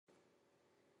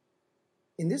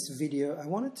In this video, I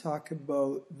want to talk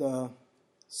about the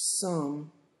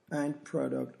sum and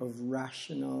product of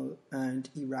rational and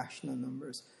irrational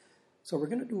numbers. So we're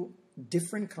going to do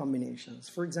different combinations.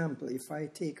 For example, if I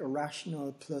take a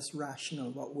rational plus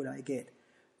rational, what would I get?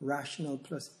 Rational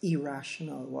plus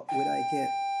irrational, what would I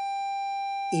get?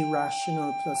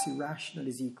 Irrational plus irrational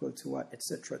is equal to what?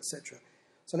 Etc., etc.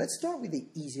 So let's start with the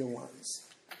easier ones.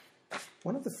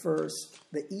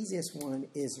 The easiest one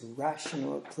is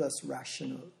rational plus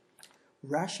rational.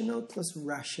 Rational plus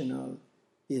rational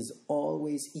is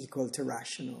always equal to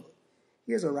rational.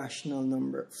 Here's a rational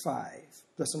number 5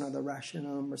 plus another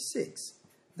rational number 6.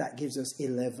 That gives us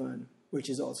 11, which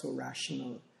is also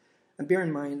rational. And bear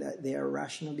in mind that they are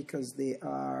rational because they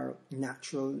are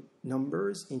natural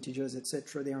numbers, integers,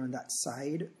 etc. They are on that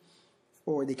side.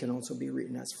 Or they can also be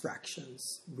written as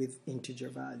fractions with integer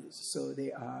values. So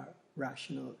they are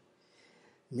rational.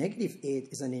 Negative 8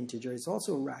 is an integer. It's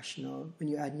also rational. When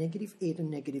you add negative 8 and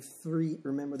negative 3,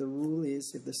 remember the rule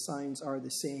is if the signs are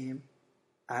the same,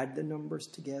 add the numbers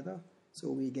together. So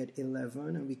we get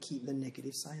 11 and we keep the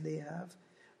negative sign they have.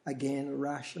 Again,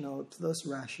 rational plus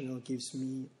rational gives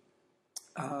me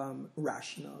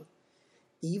rational.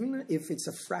 Even if it's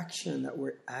a fraction that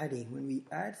we're adding, when we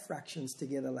add fractions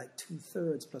together like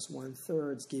 2/3 plus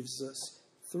 1/3 gives us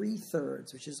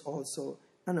 3/3, which is also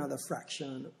another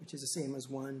fraction, which is the same as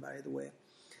 1, by the way.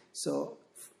 So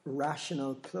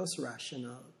rational plus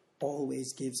rational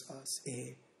always gives us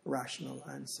a rational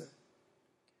answer.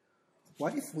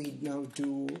 What if we now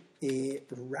do a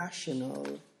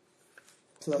rational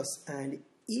plus an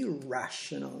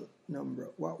irrational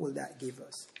number? What will that give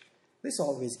us? This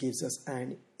always gives us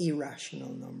an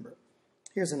irrational number.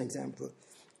 Here's an example.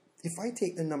 If I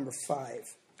take the number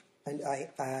 5 and I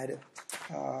add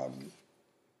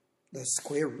the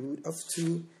square root of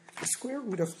 2, the square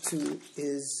root of 2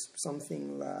 is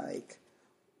something like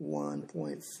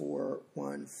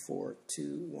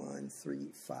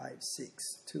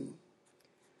 1.41421356.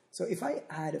 So if I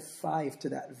add a 5 to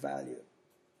that value,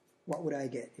 what would I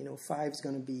get? 5 is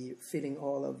going to be fitting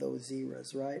all of those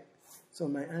zeros, right? So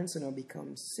my answer now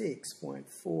becomes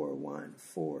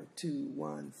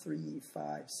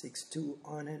 6.41421356,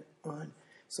 on and on.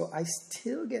 So I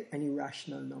still get an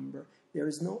irrational number. There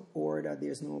is no order,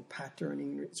 there's no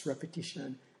patterning, it's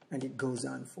repetition, and it goes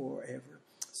on forever.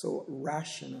 So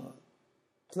rational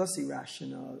plus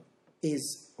irrational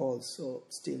is also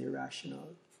still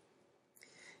irrational.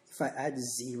 If I add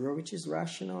 0, which is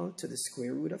rational, to the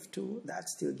square root of 2, that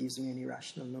still gives me an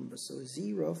irrational number. So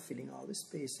 0, filling all the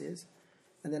spaces.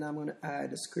 And then I'm going to add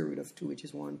the square root of 2, which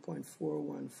is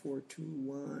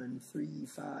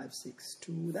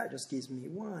 1.41421356. That just gives me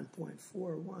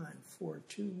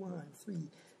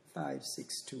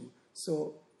 1.41421356.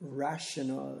 So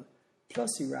rational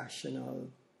plus irrational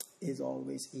is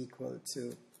always equal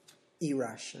to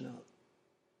irrational.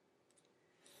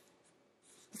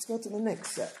 Let's go to the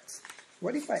next set.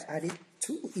 What if I added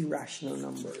 2 irrational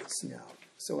numbers now?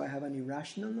 So I have an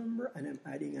irrational number and I'm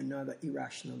adding another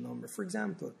irrational number. For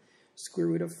example, square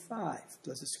root of 5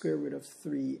 plus the square root of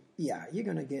 3. Yeah, you're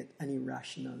going to get an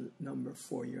irrational number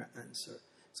for your answer.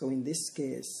 So in this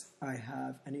case, I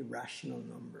have an irrational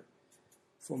number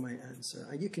for my answer.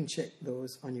 And you can check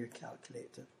those on your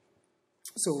calculator.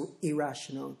 So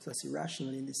irrational plus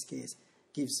irrational in this case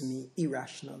gives me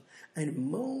irrational. And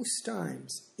most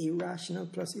times, irrational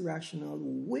plus irrational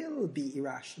will be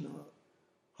irrational.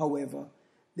 However,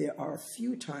 there are a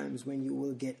few times when you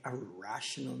will get a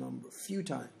rational number. Few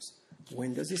times.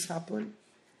 When does this happen?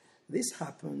 This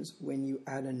happens when you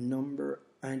add a number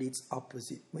and its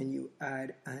opposite. When you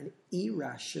add an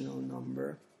irrational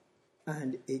number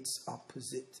and its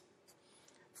opposite.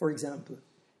 For example,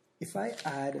 if I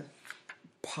add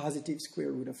positive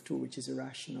square root of 2, which is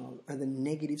irrational, and the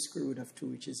negative square root of 2,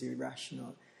 which is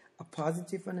irrational, a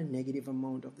positive and a negative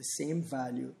amount of the same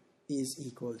value is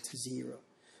equal to 0.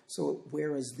 So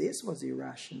whereas this was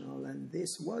irrational and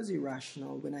this was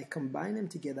irrational, when I combine them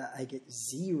together, I get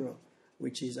 0,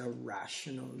 which is a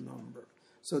rational number.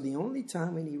 So the only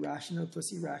time when irrational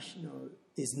plus irrational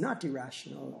is not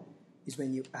irrational is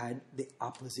when you add the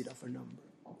opposite of a number.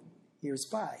 Here's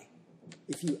pi.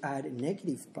 If you add a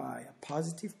negative pi, a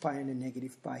positive pi and a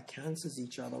negative pi cancels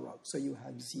each other out, so you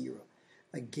have 0.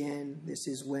 Again, this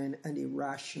is when an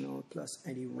irrational plus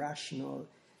an irrational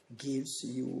gives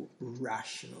you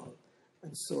rational.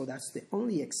 And so that's the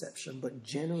only exception, but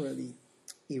generally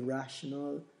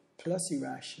irrational plus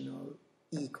irrational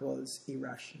equals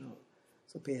irrational.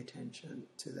 So pay attention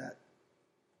to that.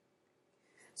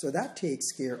 So that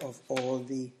takes care of all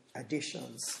the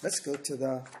additions. Let's go to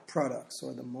the products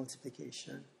or the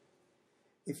multiplication.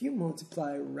 If you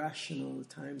multiply rational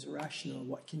times rational,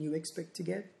 what can you expect to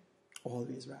get?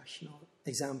 Always rational.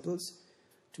 Examples: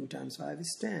 2 times 5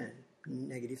 is 10.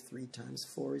 Negative 3 times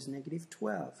 4 is negative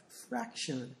 12.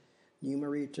 Fraction: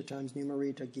 numerator times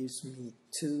numerator gives me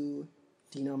 2.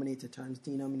 Denominator times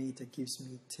denominator gives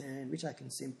me 10, which I can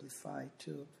simplify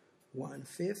to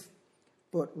 1/5.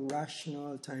 But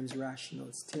rational times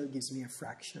rational still gives me a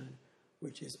fraction,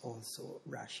 which is also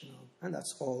rational. And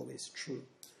that's always true.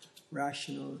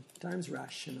 Rational times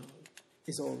rational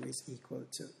is always equal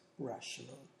to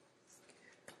rational.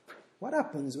 What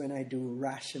happens when I do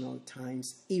rational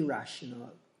times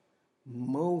irrational?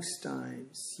 Most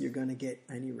times you're going to get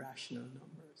an irrational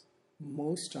numbers.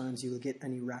 Most times you will get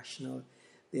an irrational.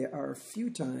 There are a few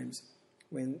times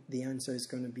when the answer is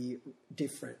going to be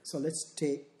different. So let's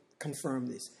confirm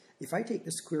this. If I take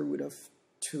the square root of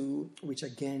 2, which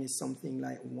again is something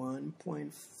like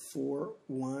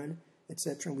 1.41,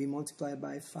 etc., we multiply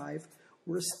by 5,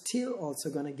 we're still also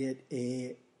going to get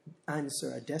an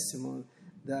answer, a decimal,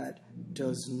 that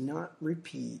does not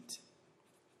repeat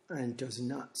and does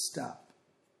not stop.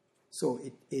 So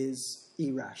it is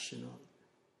irrational.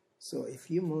 So if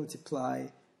you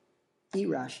multiply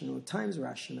irrational times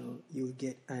rational, you'll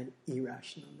get an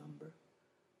irrational number.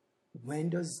 When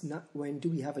do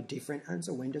we have a different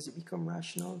answer? When does it become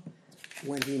rational?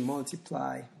 When we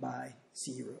multiply by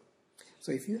 0.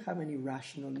 So if you have an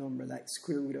irrational number like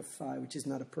square root of 5, which is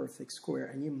not a perfect square,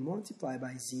 and you multiply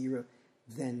by 0,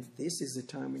 then this is the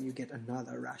time when you get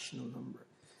another rational number.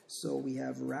 So we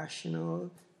have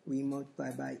rational, we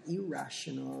multiply by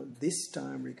irrational. This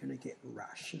time we're going to get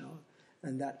rational.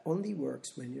 And that only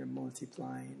works when you're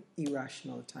multiplying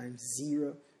irrational times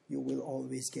 0. You will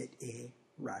always get a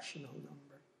rational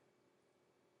number.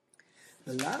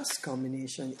 The last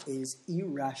combination is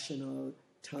irrational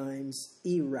times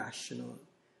irrational.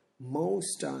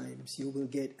 Most times you will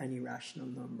get an irrational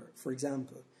number. For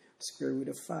example, square root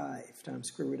of 5 times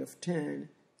square root of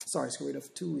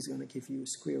 2 is going to give you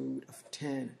square root of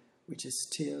 10, which is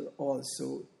still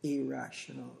also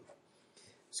irrational.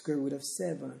 Square root of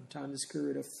 7 times the square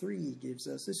root of 3 gives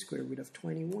us the square root of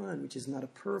 21, which is not a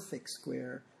perfect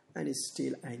square and is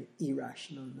still an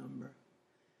irrational number.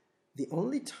 The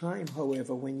only time,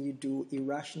 however, when you do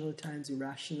irrational times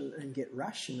irrational and get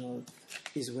rational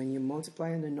is when you multiply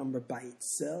a number by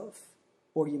itself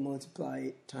or you multiply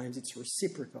it times its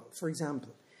reciprocal. For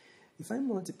example, if I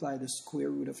multiply the square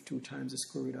root of 2 times the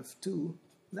square root of 2,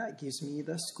 that gives me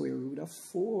the square root of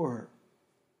 4,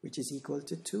 which is equal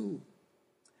to 2.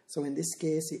 So in this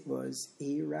case, it was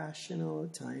irrational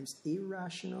times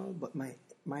irrational, but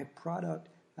my product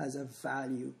has a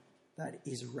value that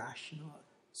is rational.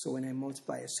 So when I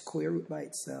multiply a square root by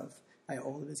itself, I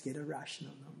always get a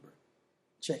rational number.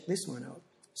 Check this one out.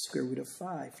 Square root of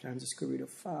 5 times the square root of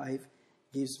 5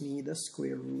 gives me the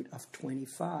square root of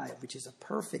 25, which is a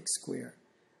perfect square.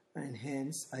 And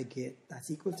hence, I get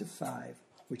that's equal to 5,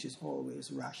 which is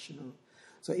always rational.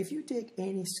 So if you take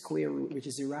any square root, which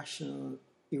is irrational,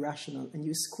 and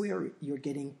you square it, you're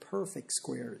getting perfect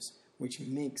squares, which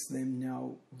makes them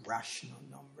now rational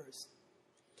numbers.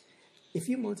 If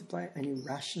you multiply an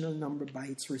irrational number by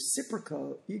its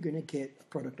reciprocal, you're going to get a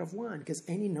product of 1, because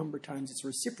any number times its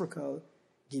reciprocal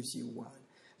gives you 1.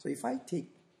 So if I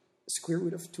take square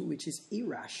root of 2, which is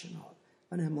irrational,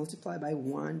 and I multiply by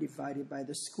 1 divided by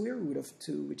the square root of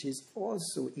 2, which is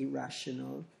also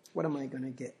irrational, what am I going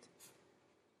to get?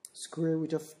 Square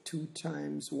root of 2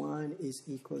 times 1 is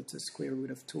equal to square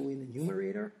root of 2 in the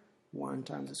numerator. 1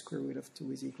 times the square root of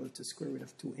 2 is equal to square root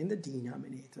of 2 in the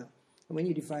denominator. And when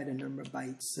you divide a number by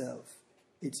itself,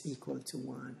 it's equal to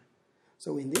 1.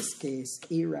 So in this case,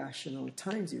 irrational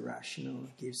times irrational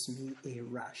gives me a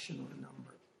rational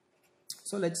number.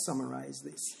 So let's summarize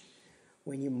this.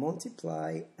 When you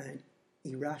multiply an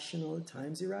irrational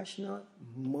times irrational,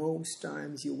 most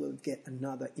times you will get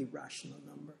another irrational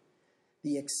number.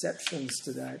 The exceptions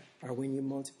to that are when you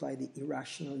multiply the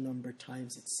irrational number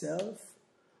times itself,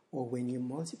 or when you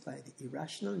multiply the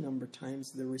irrational number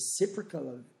times the reciprocal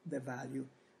of the value,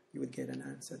 you would get an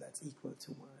answer that's equal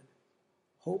to 1.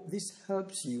 Hope this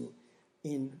helps you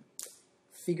in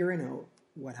figuring out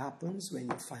what happens when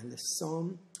you find the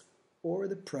sum or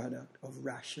the product of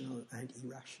rational and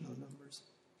irrational numbers.